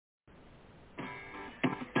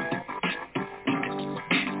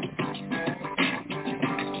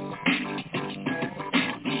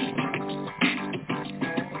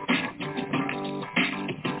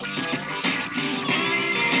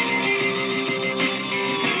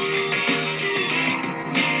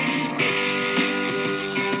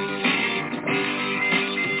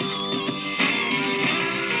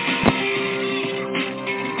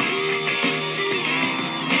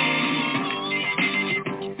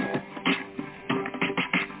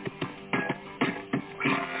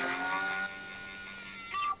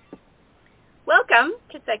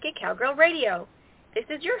Psychic Cowgirl Radio. This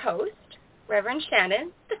is your host, Reverend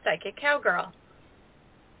Shannon, the Psychic Cowgirl.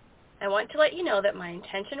 I want to let you know that my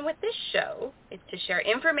intention with this show is to share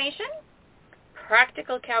information,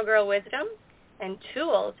 practical cowgirl wisdom, and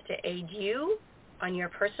tools to aid you on your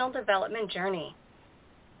personal development journey.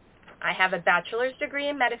 I have a bachelor's degree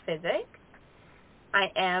in metaphysics. I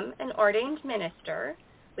am an ordained minister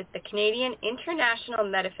with the Canadian International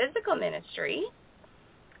Metaphysical Ministry.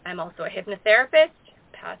 I'm also a hypnotherapist,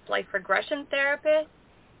 past life regression therapist,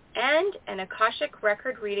 and an Akashic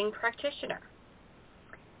record reading practitioner.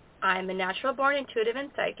 I'm a natural-born intuitive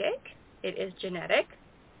and psychic. It is genetic.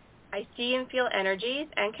 I see and feel energies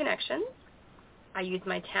and connections. I use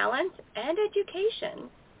my talents and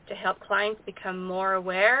education to help clients become more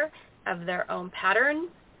aware of their own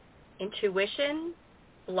patterns, intuition,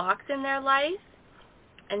 blocks in their life,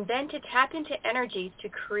 and then to tap into energies to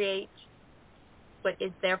create what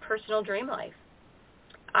is their personal dream life.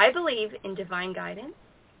 I believe in divine guidance,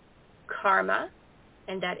 karma,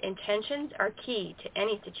 and that intentions are key to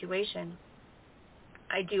any situation.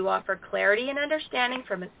 I do offer clarity and understanding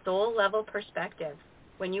from a soul-level perspective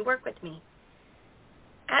when you work with me.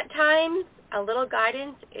 At times, a little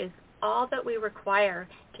guidance is all that we require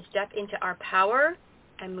to step into our power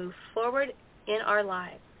and move forward in our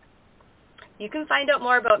lives. You can find out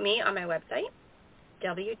more about me on my website,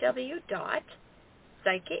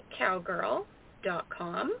 www.psychiccowgirl.com.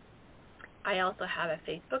 I also have a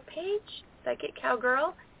Facebook page, Psychic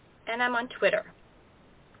Cowgirl, and I'm on Twitter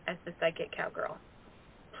as the Psychic Cowgirl.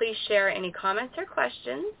 Please share any comments or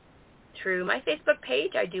questions through my Facebook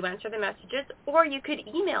page. I do answer the messages, or you could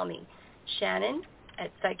email me,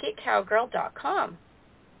 shannon@psychiccowgirl.com.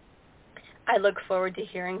 I look forward to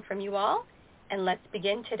hearing from you all, and let's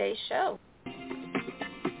begin today's show.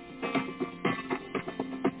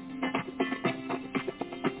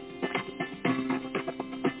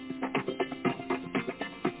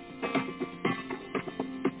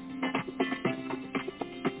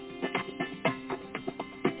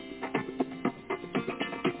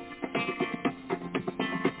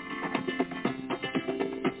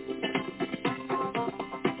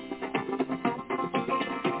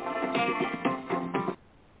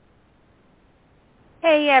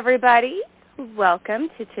 Hey everybody, welcome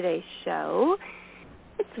to today's show.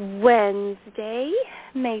 It's Wednesday,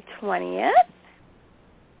 May 20th.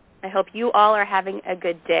 I hope you all are having a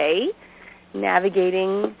good day,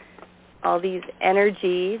 navigating all these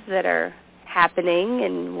energies that are happening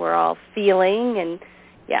and we're all feeling. And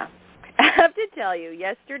yeah, I have to tell you,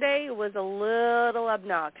 yesterday was a little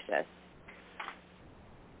obnoxious.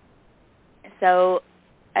 So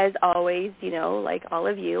as always, like all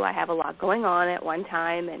of you, I have a lot going on at one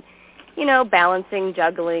time and, balancing,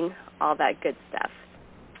 juggling, all that good stuff.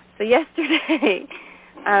 So yesterday,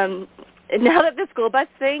 now that the school bus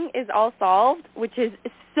thing is all solved, which is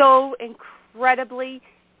so incredibly,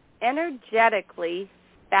 energetically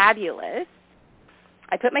fabulous,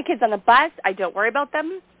 I put my kids on the bus. I don't worry about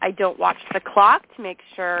them. I don't watch the clock to make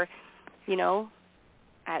sure,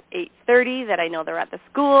 at 8:30 that I know they're at the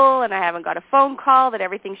school and I haven't got a phone call that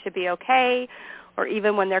everything should be okay, or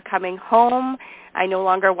even when they're coming home, I no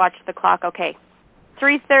longer watch the clock. Okay,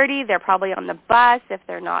 3:30, they're probably on the bus. If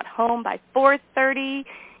they're not home by 4:30,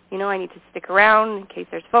 I need to stick around in case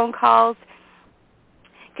there's phone calls.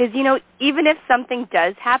 Because, even if something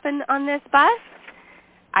does happen on this bus,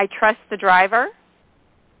 I trust the driver,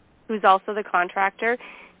 who's also the contractor,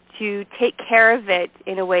 to take care of it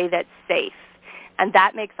in a way that's safe. And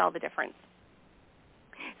that makes all the difference.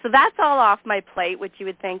 So that's all off my plate, which you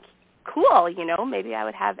would think, cool, maybe I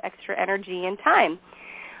would have extra energy and time.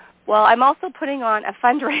 Well, I'm also putting on a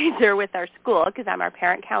fundraiser with our school because I'm our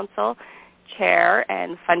parent council chair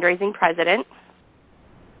and fundraising president.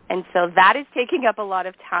 And so that is taking up a lot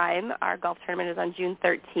of time. Our golf tournament is on June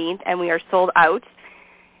 13th, and we are sold out,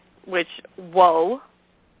 which, whoa.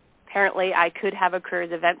 Apparently I could have a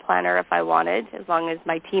careers event planner if I wanted, as long as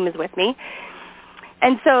my team is with me.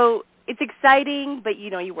 And so it's exciting, but,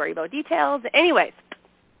 you worry about details. Anyways,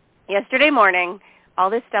 yesterday morning, all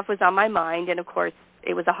this stuff was on my mind, and, of course,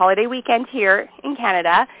 it was a holiday weekend here in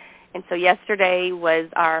Canada, and so yesterday was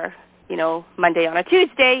our, Monday on a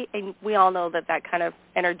Tuesday, and we all know that kind of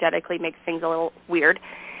energetically makes things a little weird.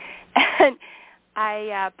 And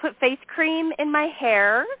I put face cream in my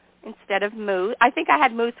hair instead of mousse. I think I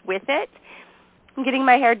had mousse with it. I'm doing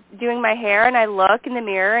my hair, and I look in the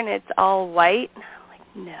mirror, and it's all white.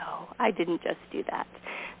 No, I didn't just do that.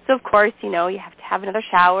 So, of course, you have to have another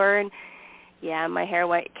shower. And, yeah, my hair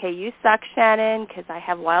went, okay, you suck, Shannon, because I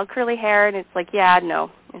have wild curly hair. And it's like, yeah,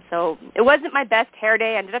 no. And so it wasn't my best hair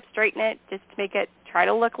day. I ended up straightening it just to make it try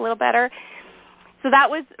to look a little better. So that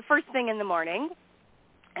was first thing in the morning,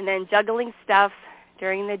 and then juggling stuff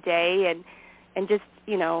during the day and just,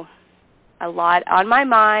 a lot on my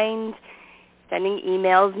mind, sending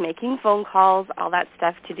emails, making phone calls, all that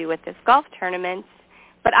stuff to do with this golf tournament.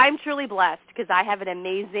 But I'm truly blessed because I have an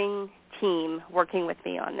amazing team working with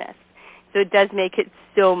me on this. So it does make it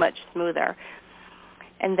so much smoother.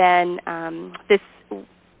 And then this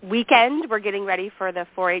weekend, we're getting ready for the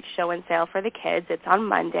 4-H show and sale for the kids. It's on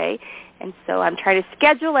Monday. And so I'm trying to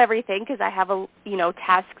schedule everything because I have,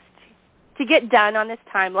 tasks to get done on this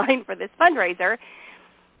timeline for this fundraiser.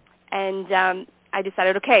 And I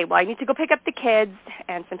decided, okay, well, I need to go pick up the kids,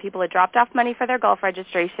 and some people had dropped off money for their golf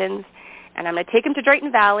registrations, and I'm going to take them to Drayton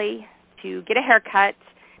Valley to get a haircut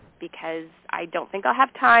because I don't think I'll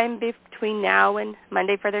have time between now and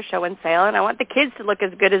Monday for their show and sale, and I want the kids to look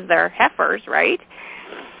as good as their heifers, right?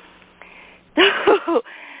 So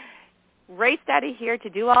raced out of here to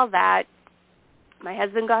do all that. My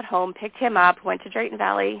husband got home, picked him up, went to Drayton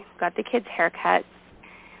Valley, got the kids' haircuts,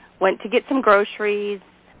 went to get some groceries.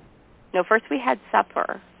 No, first we had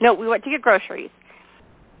supper. No, we went to get groceries.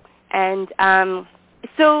 And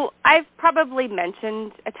so I've probably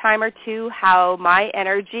mentioned a time or two how my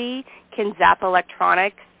energy can zap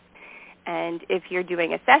electronics. And if you're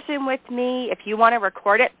doing a session with me, if you want to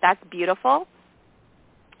record it, that's beautiful.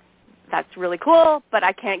 That's really cool, but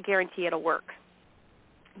I can't guarantee it'll work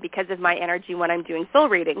because of my energy when I'm doing soul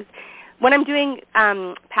readings. When I'm doing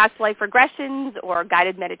past life regressions or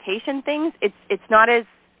guided meditation things, it's not as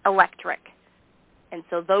electric. And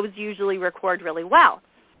so those usually record really well.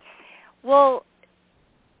 Well,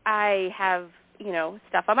 I have,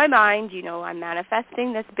 stuff on my mind. I'm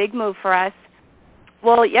manifesting this big move for us.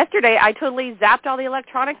 Well, yesterday I totally zapped all the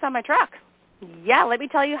electronics on my truck. Yeah, let me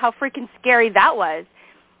tell you how freaking scary that was.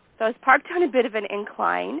 So I was parked on a bit of an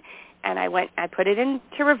incline, and I put it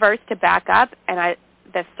into reverse to back up, and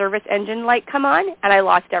the service engine light come on, and I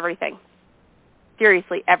lost everything.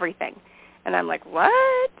 Seriously, everything. And I'm like,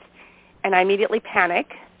 what? And I immediately panic,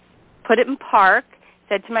 put it in park,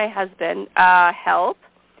 said to my husband, help.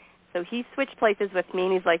 So he switched places with me,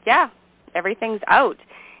 and he's like, yeah, everything's out.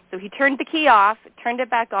 So he turned the key off, turned it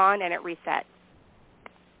back on, and it reset.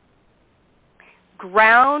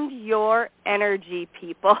 Ground your energy,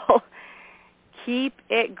 people. Keep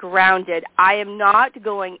it grounded. I am not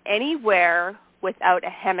going anywhere without a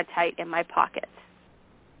hematite in my pocket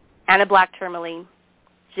and a black tourmaline,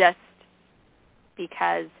 just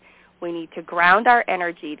because we need to ground our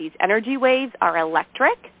energy. These energy waves are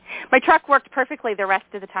electric. My truck worked perfectly the rest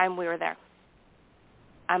of the time we were there.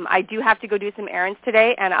 I do have to go do some errands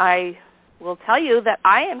today, and I will tell you that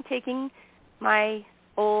I am taking my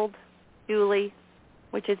old dually,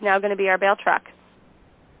 which is now going to be our bail truck.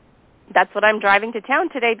 That's what I'm driving to town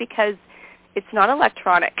today because it's not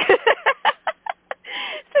electronic.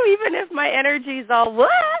 So even if my energy's all,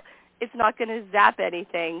 what? It's not going to zap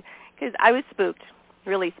anything because I was spooked,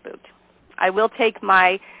 really spooked. I will take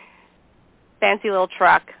my fancy little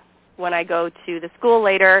truck when I go to the school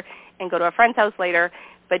later and go to a friend's house later,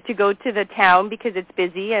 but to go to the town because it's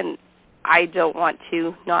busy and I don't want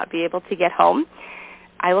to not be able to get home,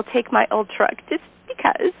 I will take my old truck just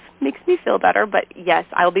because it makes me feel better. But yes,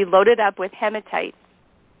 I'll be loaded up with hematite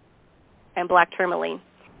and black tourmaline.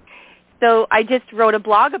 So I just wrote a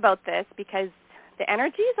blog about this because the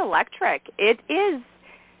energy is electric. It is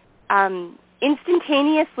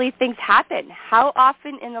instantaneously things happen. How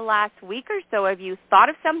often in the last week or so have you thought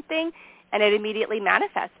of something and it immediately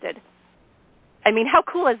manifested? I mean, how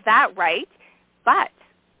cool is that, right? But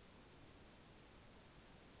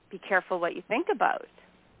be careful what you think about,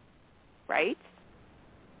 right?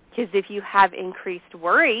 Because if you have increased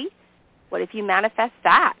worry, what if you manifest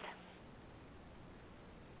that?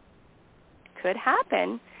 Could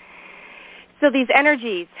happen. So these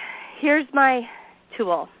energies, here's my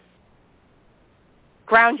tool.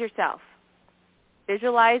 Ground yourself.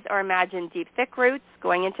 Visualize or imagine deep, thick roots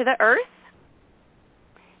going into the earth.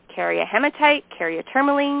 Carry a hematite, carry a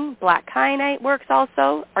tourmaline. Black kyanite works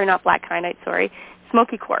also, or not black kyanite, sorry,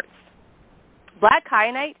 smoky quartz. Black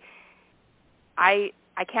kyanite, I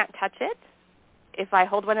can't touch it. If I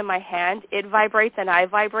hold one in my hand, it vibrates and I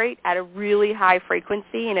vibrate at a really high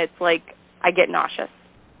frequency, and it's like I get nauseous.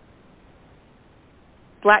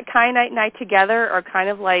 Black kyanite and I together are kind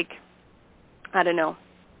of like, I don't know,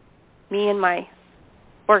 me and my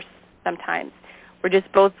horse sometimes. We're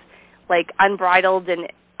just both like unbridled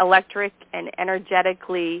and electric and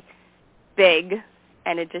energetically big,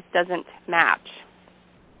 and it just doesn't match.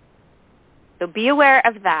 So be aware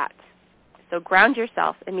of that. So ground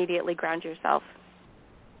yourself, immediately ground yourself.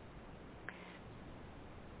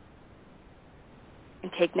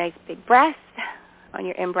 And take nice big breaths. On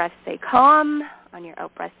your in-breath, say calm. On your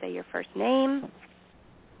out-breath, say your first name.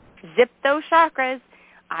 Zip those chakras.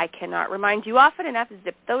 I cannot remind you often enough,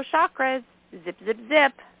 zip those chakras. Zip, zip,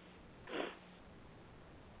 zip.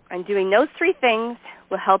 And doing those 3 things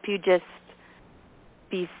will help you just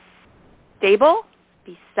be stable,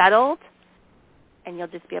 be settled, and you'll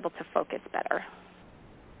just be able to focus better.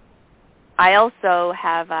 I also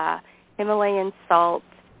have a Himalayan salt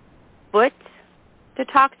foot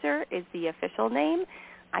detoxer is the official name.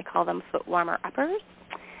 I call them foot warmer uppers.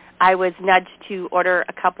 I was nudged to order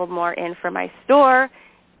a couple more in for my store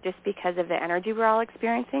just because of the energy we're all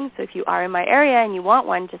experiencing. So if you are in my area and you want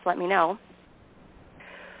one, just let me know.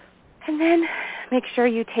 And then make sure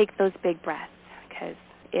you take those big breaths because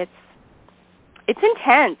it's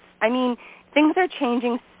intense. I mean, things are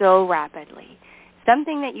changing so rapidly.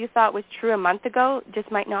 Something that you thought was true a month ago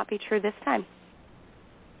just might not be true this time.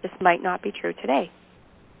 Just might not be true today.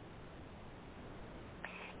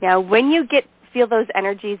 Now, when you feel those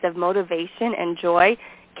energies of motivation and joy,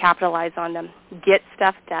 capitalize on them. Get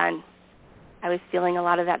stuff done. I was feeling a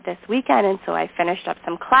lot of that this weekend, and so I finished up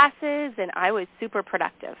some classes, and I was super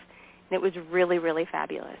productive. And it was really, really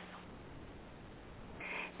fabulous.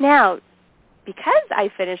 Now, because I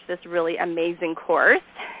finished this really amazing course,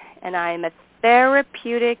 and I'm a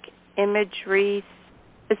therapeutic imagery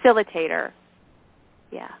facilitator.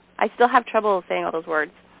 Yeah, I still have trouble saying all those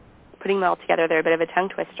words. Putting them all together, they're a bit of a tongue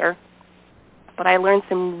twister. But I learned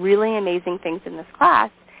some really amazing things in this class,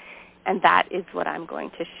 and that is what I'm going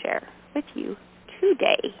to share with you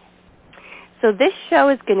today. So this show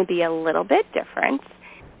is going to be a little bit different.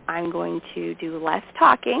 I'm going to do less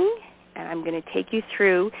talking, and I'm going to take you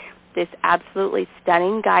through this absolutely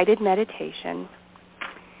stunning guided meditation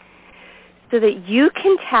so that you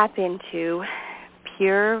can tap into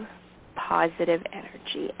pure positive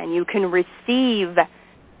energy, and you can receive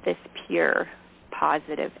this pure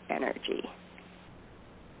positive energy.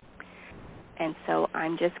 And so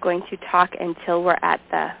I'm just going to talk until we're at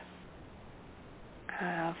the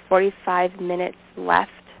 45 minutes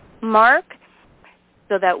left mark,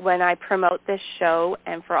 so that when I promote this show,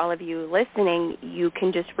 and for all of you listening, you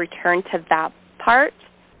can just return to that part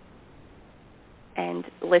and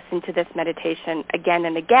listen to this meditation again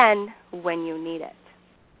and again when you need it.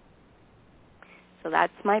 So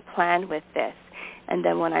that's my plan with this. And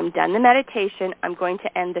then when I'm done the meditation, I'm going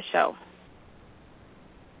to end the show.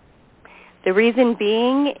 The reason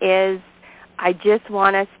being is I just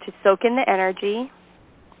want us to soak in the energy.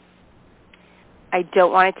 I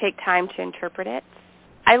don't want to take time to interpret it.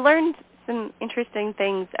 I learned some interesting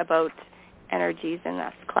things about energies in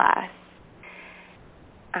this class.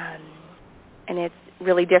 And it's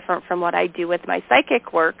really different from what I do with my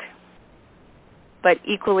psychic work, but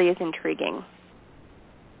equally as intriguing.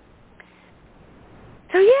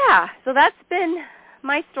 So yeah, so that's been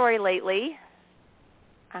my story lately.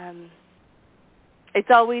 It's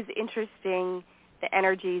always interesting the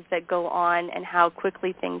energies that go on and how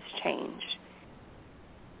quickly things change.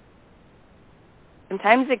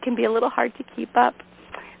 Sometimes it can be a little hard to keep up.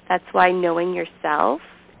 That's why knowing yourself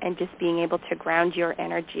and just being able to ground your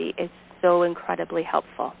energy is so incredibly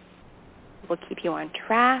helpful. It will keep you on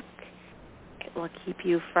track. It will keep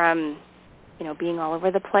you from, being all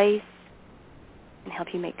over the place and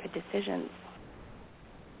help you make good decisions.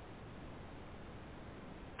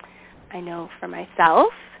 I know for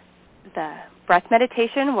myself, the breath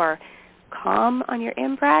meditation where calm on your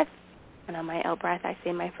in-breath and on my out-breath I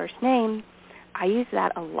say my first name, I use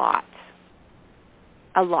that a lot.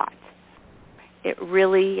 A lot. It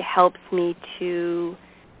really helps me to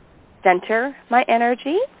center my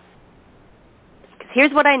energy. Because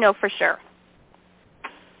here's what I know for sure.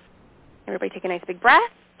 Everybody take a nice big breath.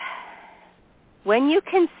 When you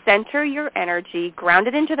can center your energy, ground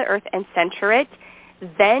it into the earth and center it,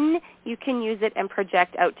 then you can use it and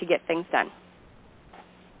project out to get things done.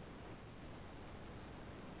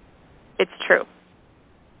 It's true.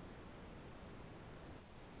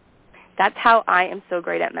 That's how I am so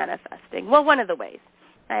great at manifesting. Well, one of the ways.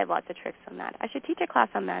 I have lots of tricks on that. I should teach a class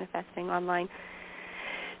on manifesting online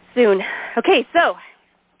soon. Okay, so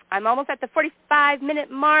I'm almost at the 45-minute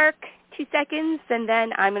mark, 2 seconds, and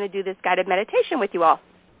then I'm going to do this guided meditation with you all.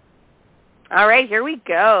 All right, here we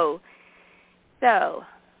go. So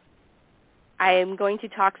I am going to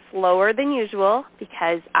talk slower than usual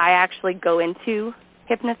because I actually go into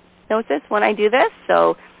hypnosis when I do this,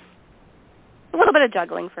 so a little bit of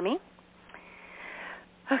juggling for me.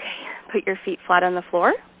 Okay, put your feet flat on the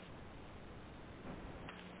floor.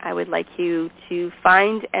 I would like you to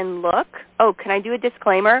find and look. Oh, can I do a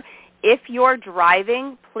disclaimer? If you're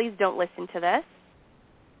driving, please don't listen to this.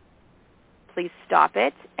 please stop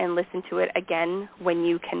it and listen to it again when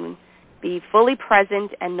you can be fully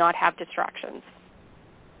present and not have distractions.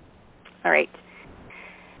 All right.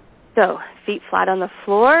 So feet flat on the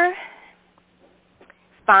floor.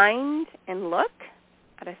 Find and look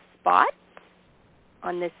at a spot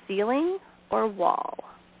on the ceiling or wall.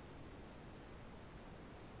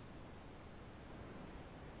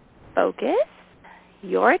 Focus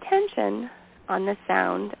your attention on the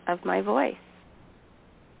sound of my voice.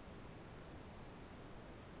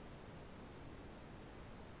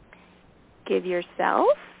 Give yourself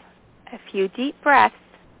a few deep breaths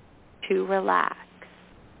to relax.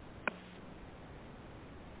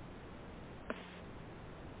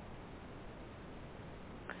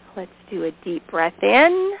 Let's do a deep breath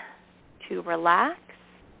in to relax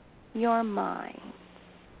your mind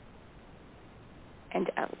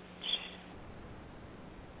and out.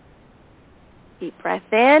 Deep breath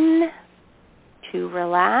in to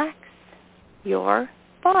relax your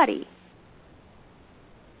body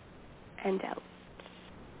and out.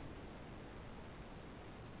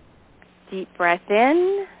 Deep breath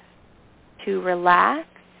in to relax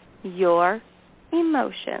your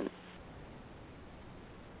emotions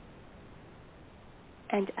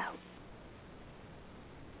and out.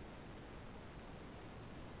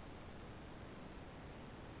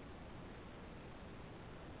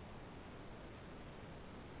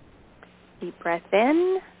 Deep breath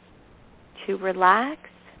in to relax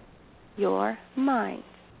your mind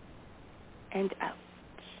and out.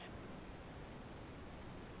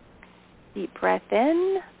 Deep breath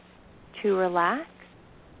in to relax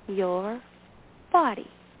your body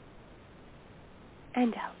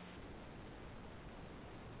and out.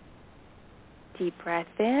 Deep breath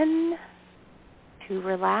in to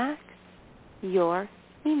relax your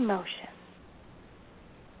emotions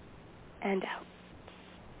and out.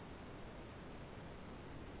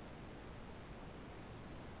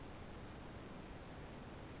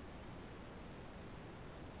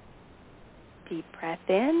 Deep breath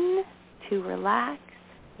in to relax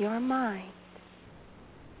your mind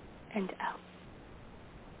and out.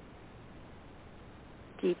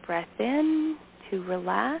 Deep breath in to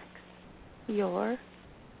relax your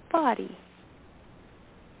body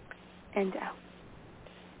and out.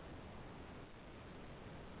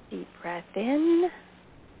 Deep breath in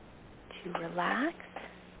to relax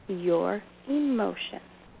your emotions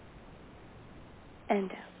and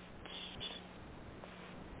out.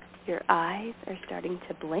 Your eyes are starting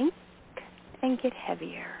to blink and get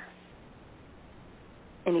heavier.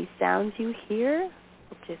 Any sounds you hear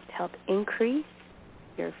will just help increase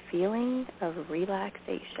your feeling of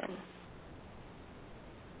relaxation.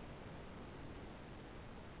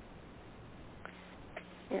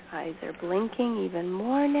 Your eyes are blinking even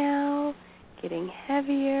more now, getting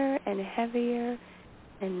heavier and heavier,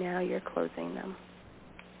 and now you're closing them.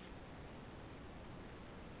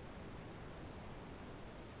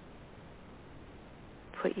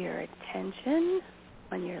 Put your attention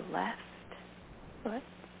on your left foot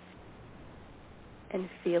and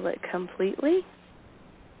feel it completely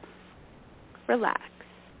relax.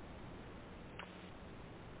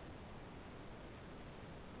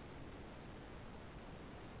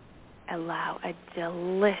 Allow a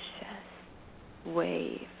delicious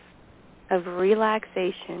wave of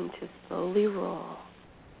relaxation to slowly roll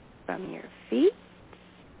from your feet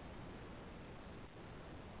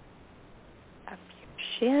up your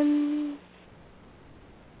shins,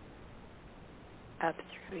 up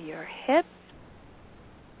through your hips,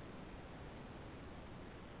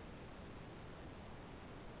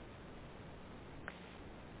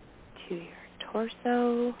 to your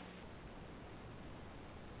torso.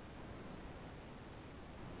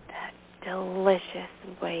 That delicious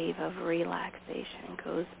wave of relaxation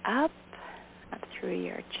goes up through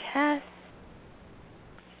your chest,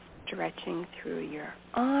 stretching through your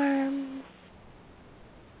arms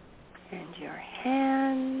and your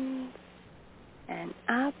hands, and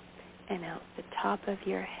up and out the top of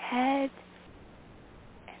your head,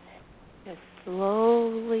 and then just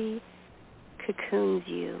slowly cocoons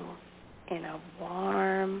you in a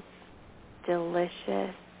warm,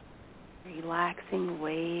 delicious, relaxing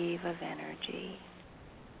wave of energy.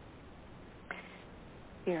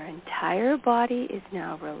 Your entire body is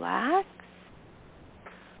now relaxed,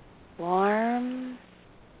 warm,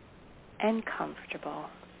 and comfortable.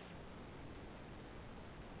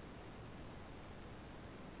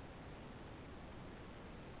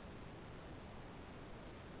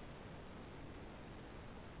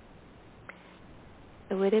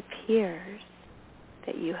 So it appears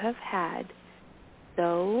that you have had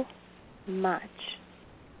so much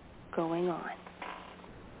going on.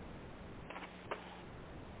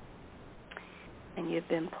 and you've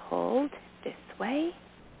been pulled this way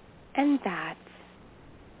and that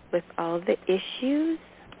with all the issues,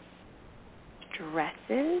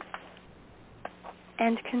 stresses,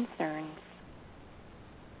 and concerns.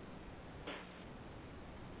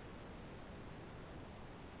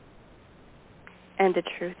 And the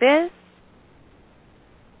truth is,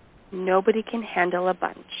 nobody can handle a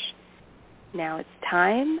bunch. Now it's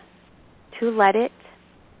time to let it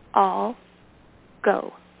all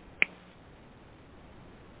go.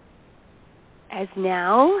 As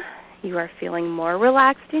now you are feeling more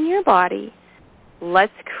relaxed in your body,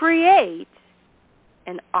 let's create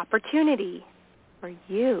an opportunity for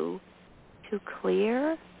you to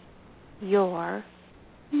clear your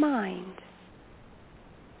mind.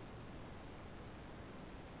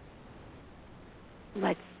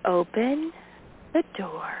 Let's open the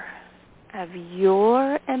door of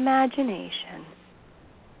your imagination.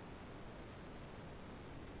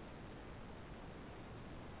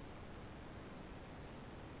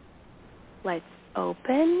 Let's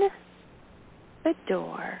open the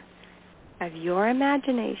door of your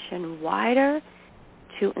imagination wider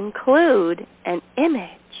to include an image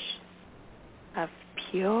of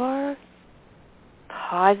pure,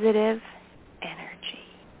 positive energy.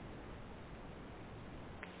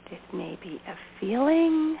 This may be a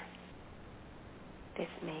feeling. This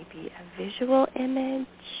may be a visual image.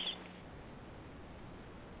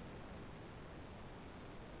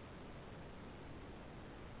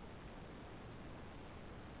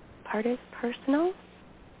 Part is personal.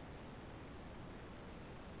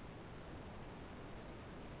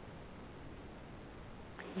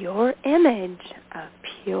 Your image of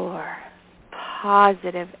pure,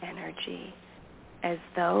 positive energy, as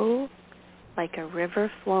though like a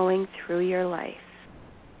river flowing through your life.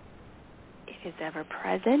 It is ever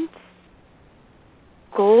present,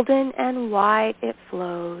 golden and wide it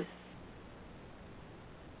flows.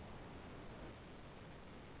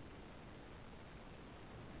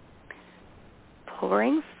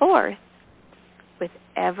 Pouring forth with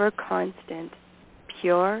ever constant,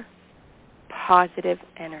 pure, positive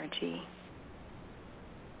energy.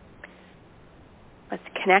 Let's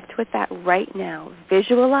connect with that right now.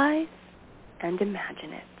 Visualize and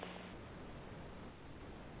imagine it.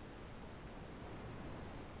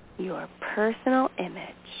 Your personal image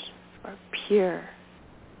for pure,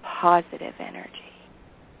 positive energy.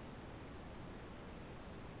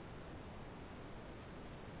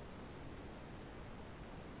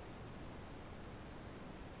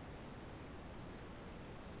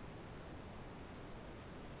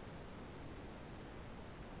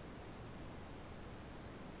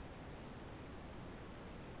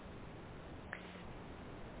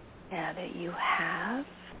 Now that you have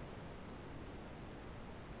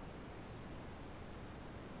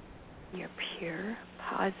your pure,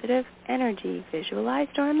 positive energy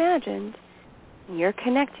visualized or imagined, and you're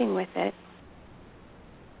connecting with it,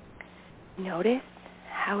 notice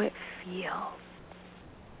how it feels.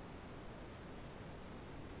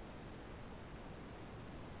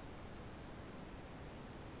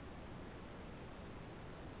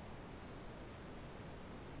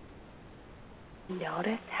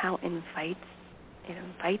 Notice how it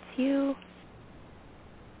invites you.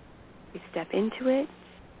 You step into it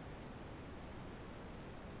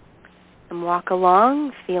and walk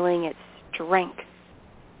along feeling its strength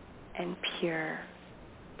and pure,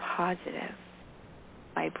 positive,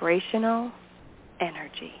 vibrational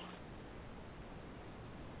energy.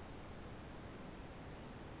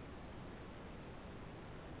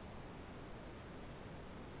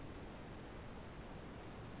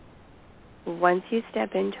 Once you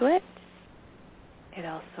step into it, it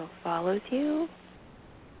also follows you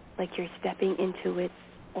like you're stepping into its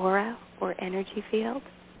aura or energy field.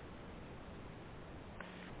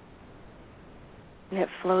 And it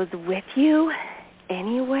flows with you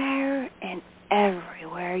anywhere and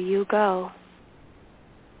everywhere you go.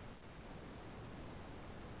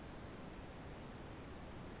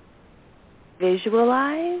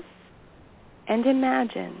 Visualize and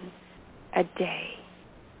imagine a day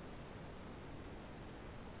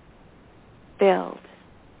filled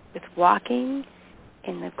with walking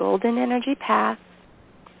in the golden energy path,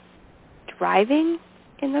 driving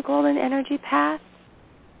in the golden energy path,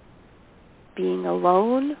 being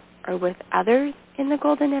alone or with others in the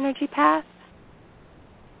golden energy path.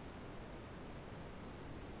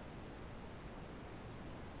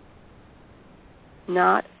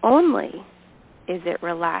 Not only is it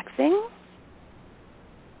relaxing,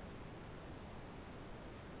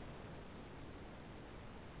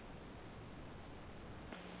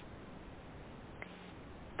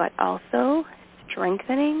 but also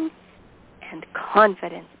strengthening and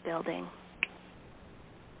confidence building.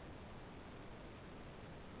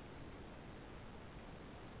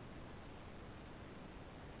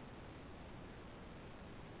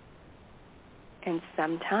 And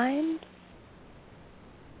sometimes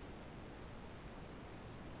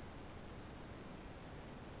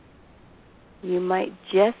you might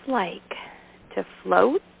just like to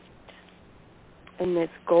float in this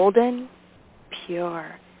golden,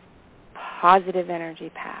 pure, positive energy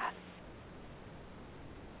path.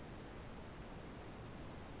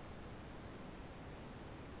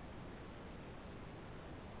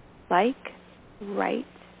 Like right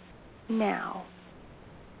now.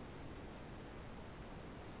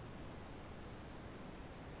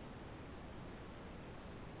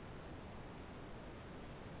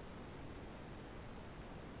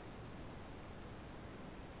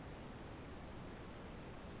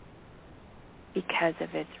 Because of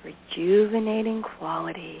its rejuvenating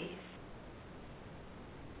qualities.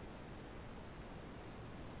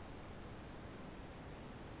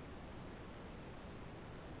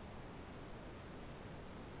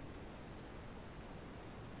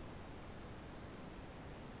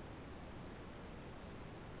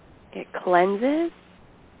 It cleanses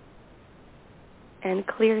and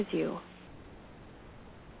clears you.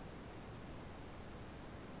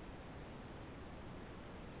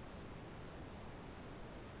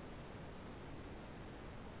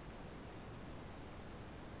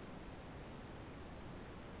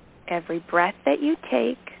 Every breath that you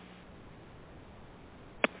take,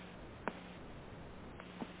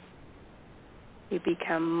 you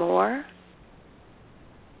become more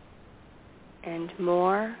and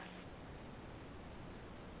more,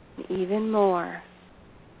 and even more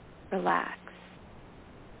relaxed.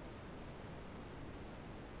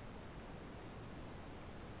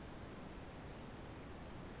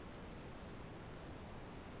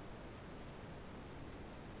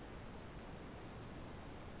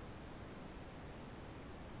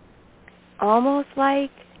 Almost like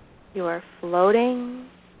you are floating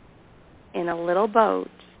in a little boat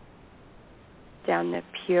down the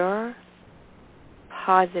pure,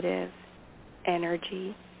 positive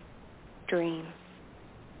energy stream.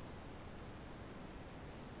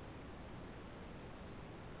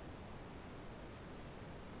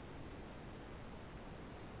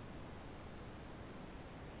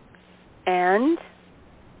 And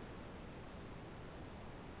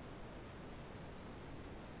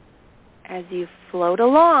as you float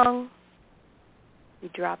along, you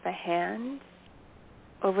drop a hand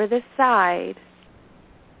over the side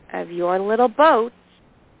of your little boat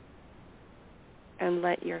and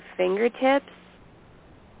let your fingertips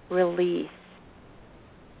release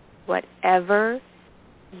whatever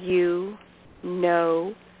you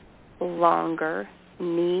no longer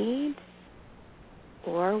need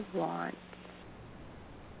or want.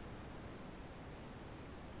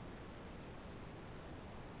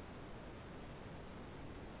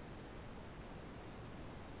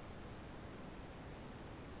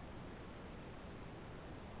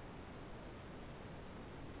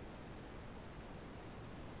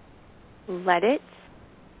 Let it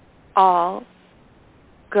all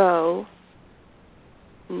go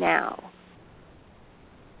now.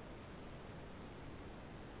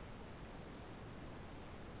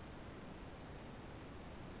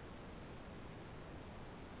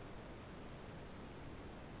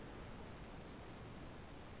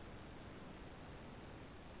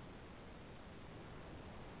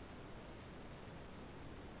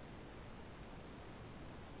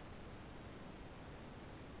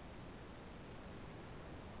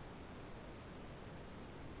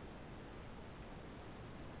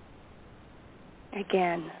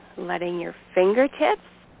 Again, letting your fingertips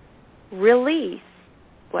release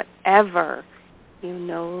whatever you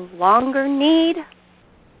no longer need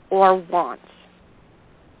or want.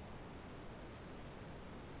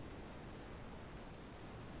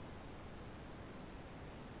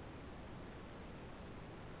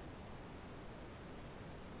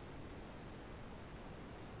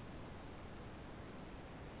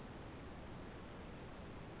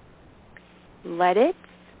 Let it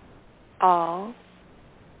all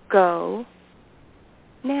go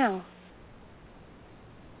now.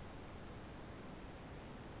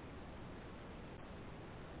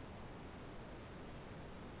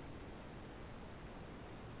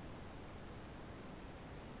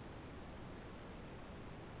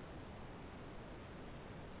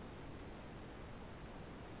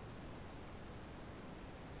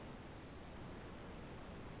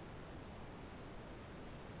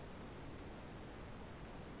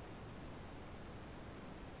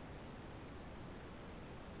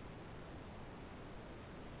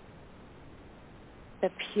 The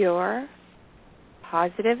pure,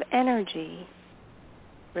 positive energy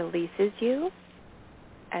releases you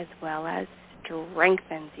as well as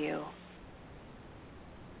strengthens you.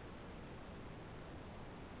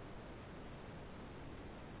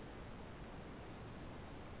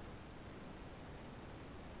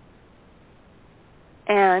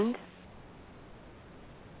 And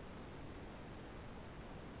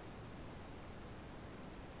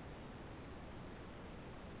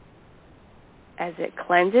as it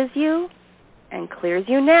cleanses you and clears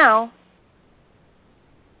you now,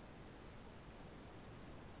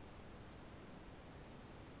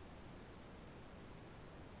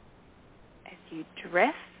 as you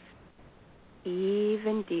drift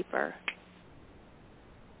even deeper,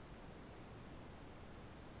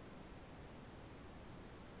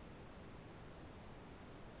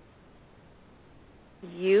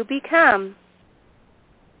 you become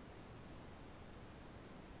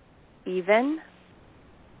even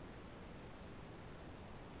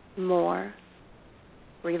more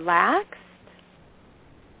relaxed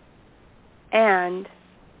and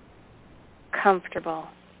comfortable.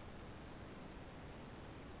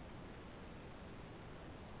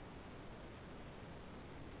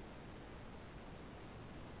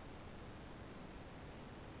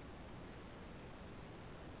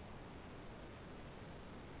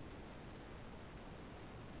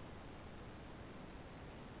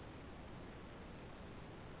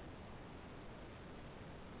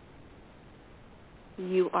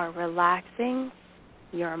 You are relaxing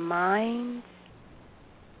your mind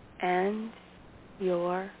and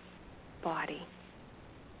your body.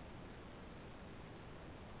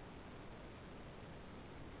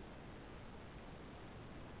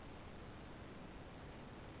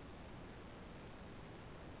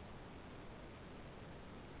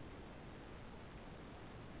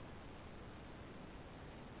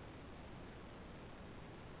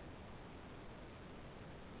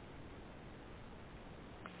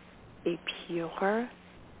 A pure,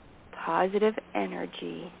 positive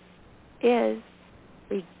energy is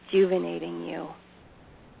rejuvenating you.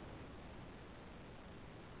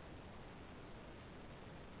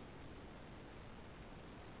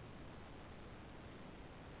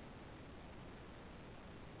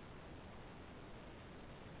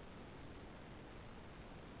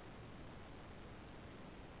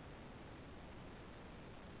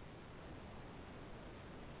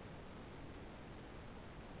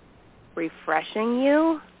 Refreshing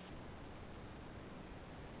you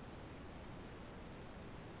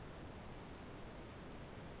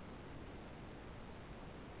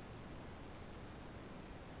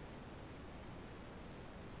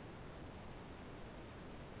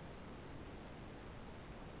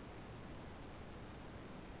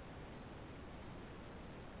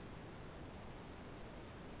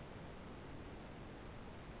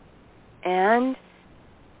and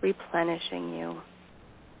replenishing you.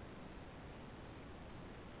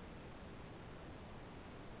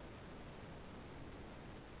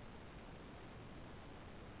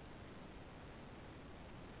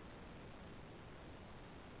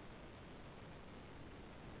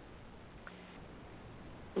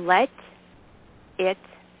 Let it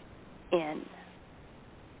in.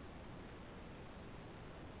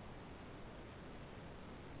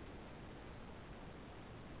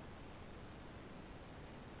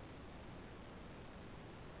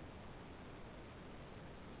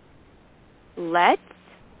 Let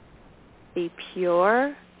the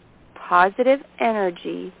pure, positive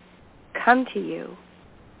energy come to you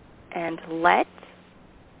and let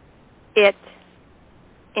it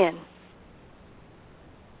in.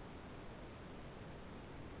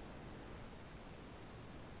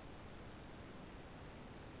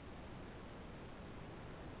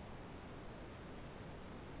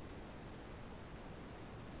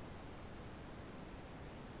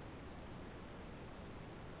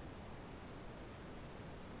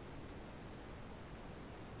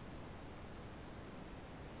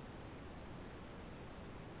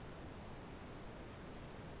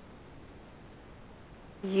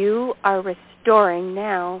 You are restoring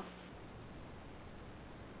now.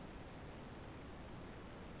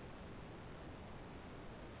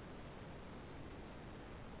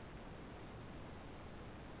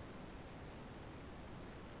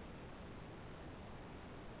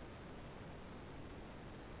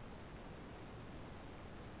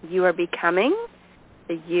 You are becoming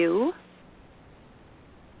the you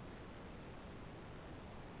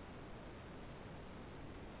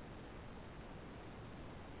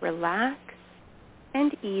relaxed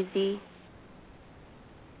and easy.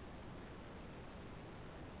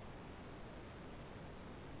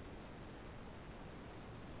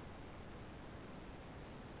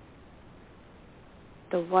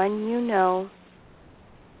 The one you know.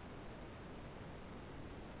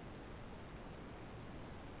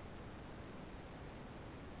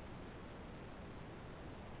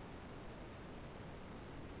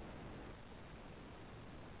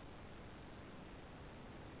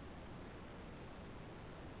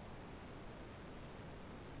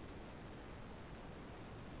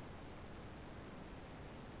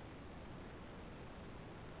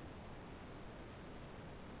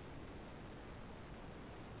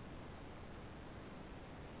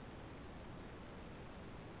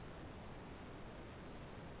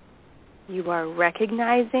 You are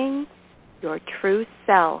recognizing your true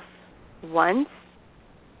self once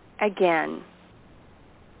again.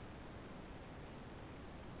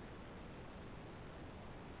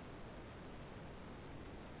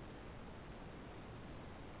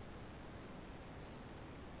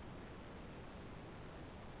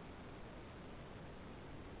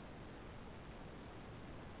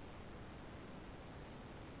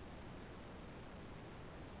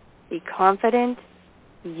 Be confident,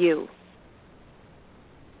 you.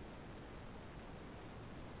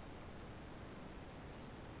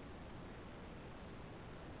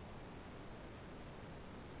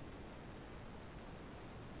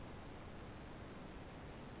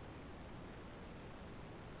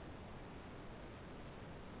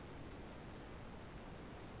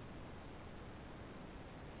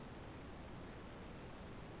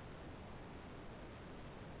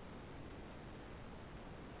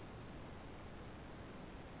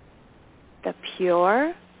 The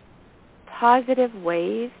pure, positive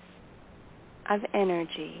waves of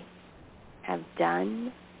energy have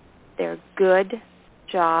done their good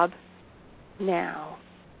job now.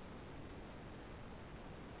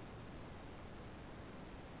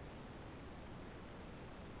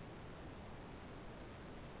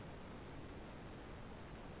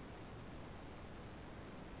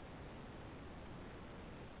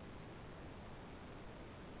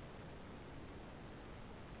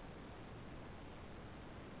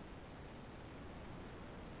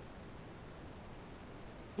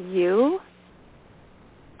 You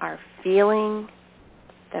are feeling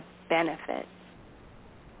the benefits.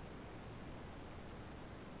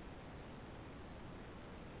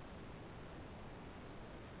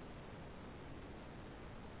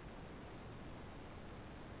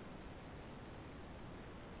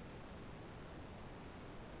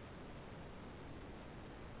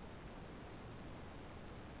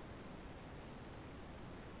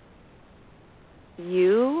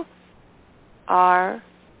 You are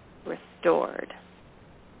restored.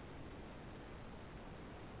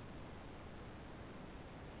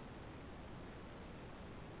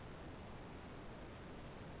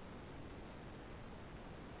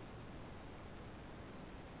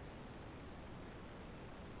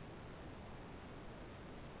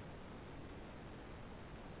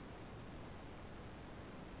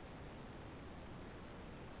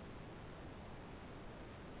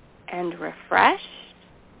 And refreshed.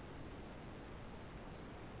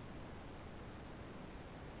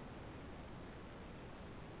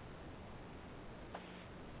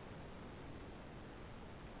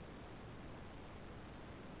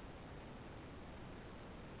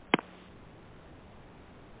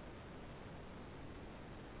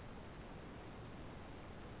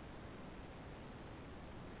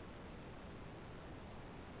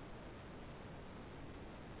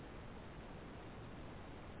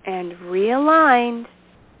 And realigned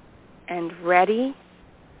and ready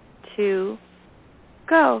to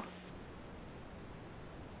go.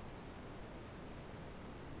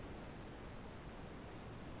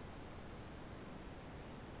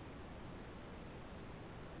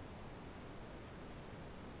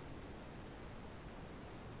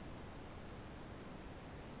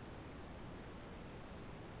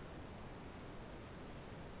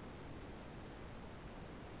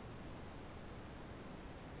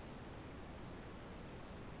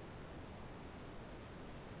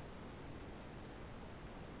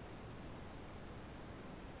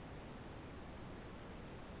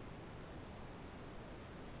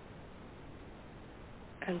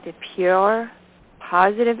 And the pure,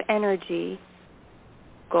 positive energy,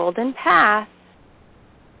 golden path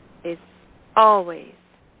is always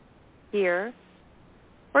here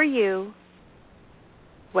for you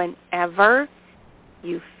whenever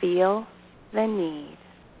you feel the need.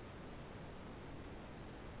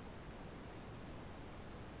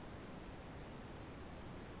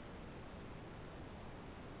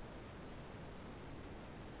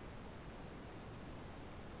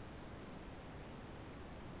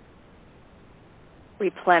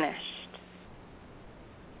 Replenished.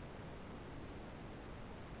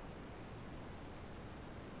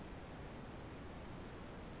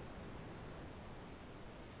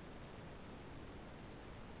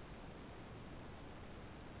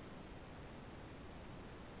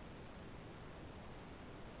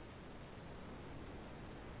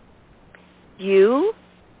 You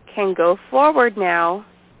can go forward now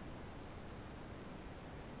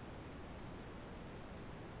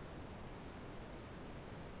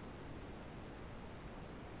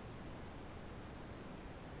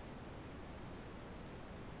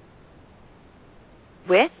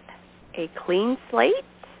with a clean slate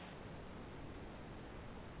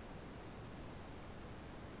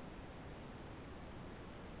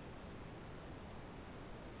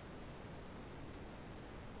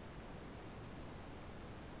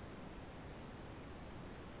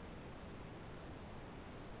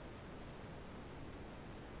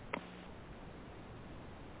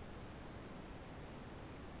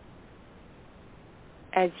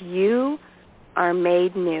as you are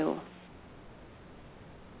made new.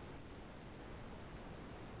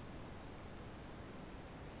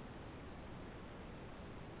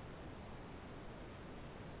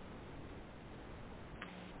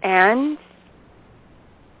 And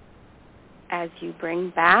as you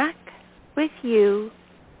bring back with you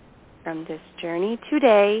from this journey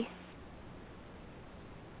today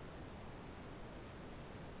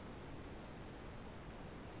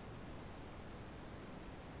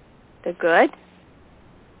the good,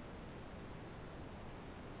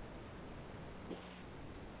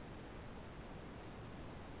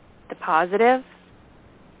 the positive,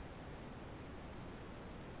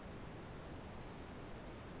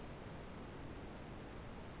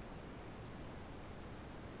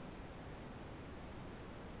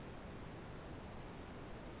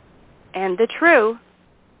 and the true,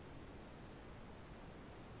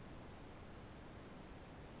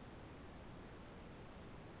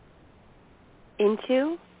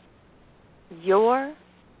 into your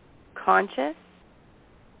conscious,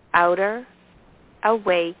 outer,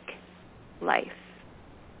 awake life.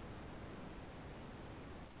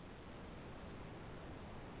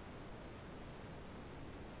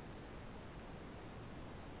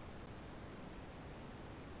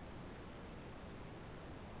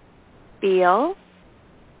 Feel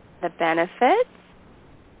the benefits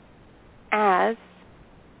as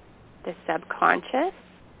the subconscious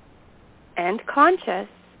and conscious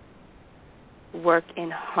work in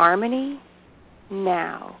harmony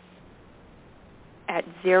now at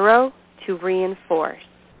 0 to reinforce.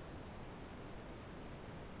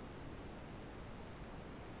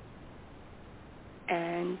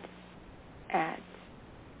 And at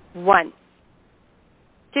 1,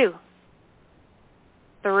 2,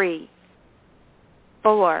 3,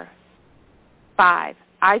 4, 5.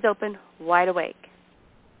 Eyes open, wide awake.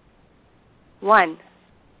 1,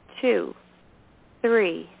 2,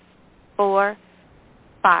 3, 4,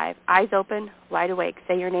 5. Eyes open, wide awake.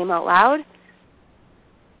 Say your name out loud.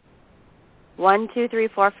 1, 2, 3,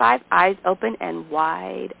 4, 5. Eyes open and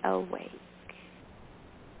wide awake.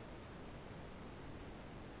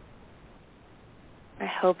 I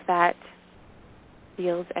hope that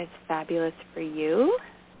feels as fabulous for you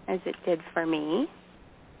as it did for me.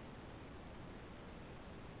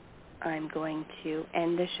 I'm going to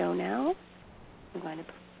end the show now. I'm going to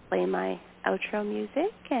play my outro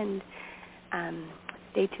music and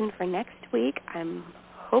stay tuned for next week. I'm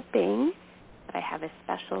hoping that I have a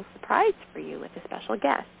special surprise for you with a special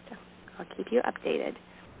guest. I'll keep you updated.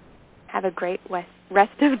 Have a great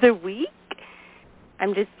rest of the week.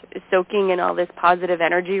 I'm just soaking in all this positive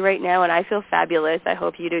energy right now, and I feel fabulous. I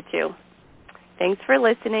hope you do too. Thanks for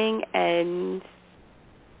listening, and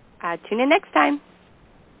tune in next time.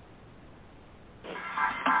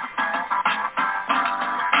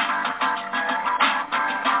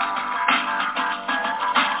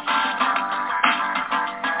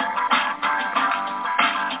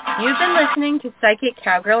 You've been listening to Psychic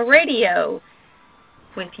Cowgirl Radio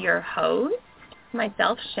with your host,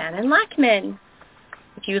 myself, Shannon Lackman.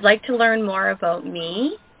 If you'd like to learn more about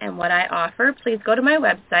me and what I offer, please go to my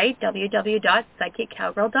website,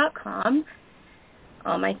 www.psychiccowgirl.com.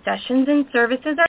 All my sessions and services are